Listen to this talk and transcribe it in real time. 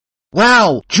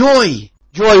Wow, joy!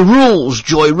 Joy rules,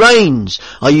 joy reigns.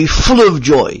 Are you full of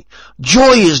joy?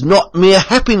 Joy is not mere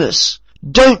happiness.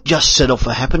 Don't just settle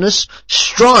for happiness,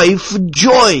 strive for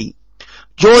joy.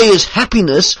 Joy is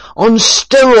happiness on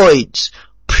steroids.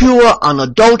 Pure,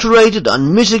 unadulterated,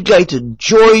 unmitigated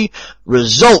joy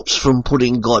results from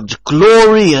putting God's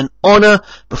glory and honour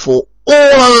before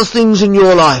all other things in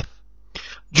your life.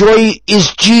 Joy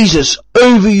is Jesus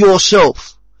over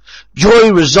yourself.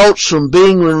 Joy results from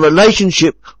being in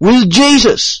relationship with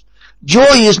Jesus.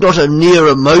 Joy is not a near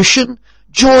emotion.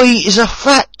 Joy is a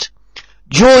fact.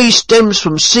 Joy stems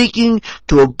from seeking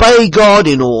to obey God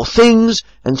in all things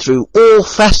and through all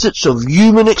facets of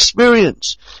human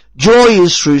experience. Joy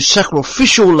is through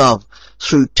sacrificial love,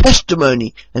 through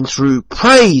testimony, and through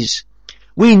praise.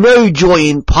 We know joy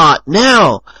in part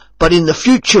now, but in the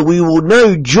future we will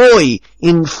know joy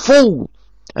in full.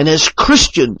 And as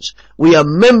Christians, we are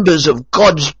members of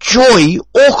God's joy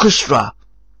orchestra.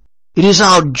 It is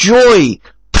our joy,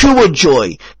 pure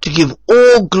joy, to give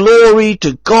all glory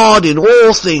to God in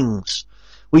all things.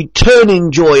 We turn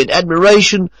in joy and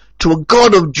admiration to a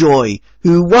God of joy,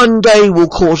 who one day will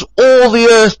cause all the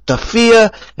earth to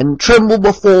fear and tremble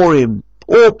before him.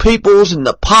 All peoples in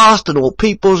the past and all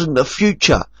peoples in the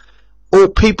future, all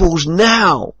peoples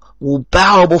now will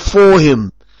bow before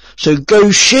him. So go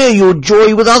share your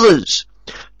joy with others.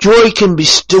 Joy can be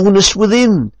stillness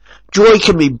within. Joy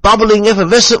can be bubbling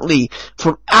effervescently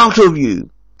from out of you.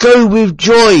 Go with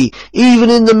joy, even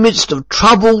in the midst of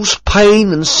troubles,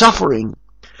 pain, and suffering.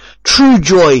 True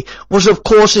joy was of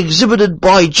course exhibited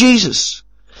by Jesus.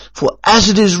 For as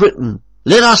it is written,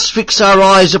 let us fix our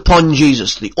eyes upon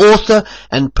Jesus, the author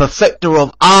and perfecter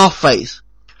of our faith,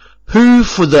 who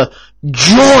for the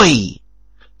joy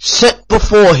set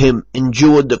before him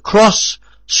endured the cross,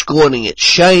 scorning its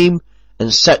shame,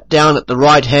 and sat down at the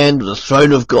right hand of the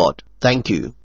throne of God. Thank you.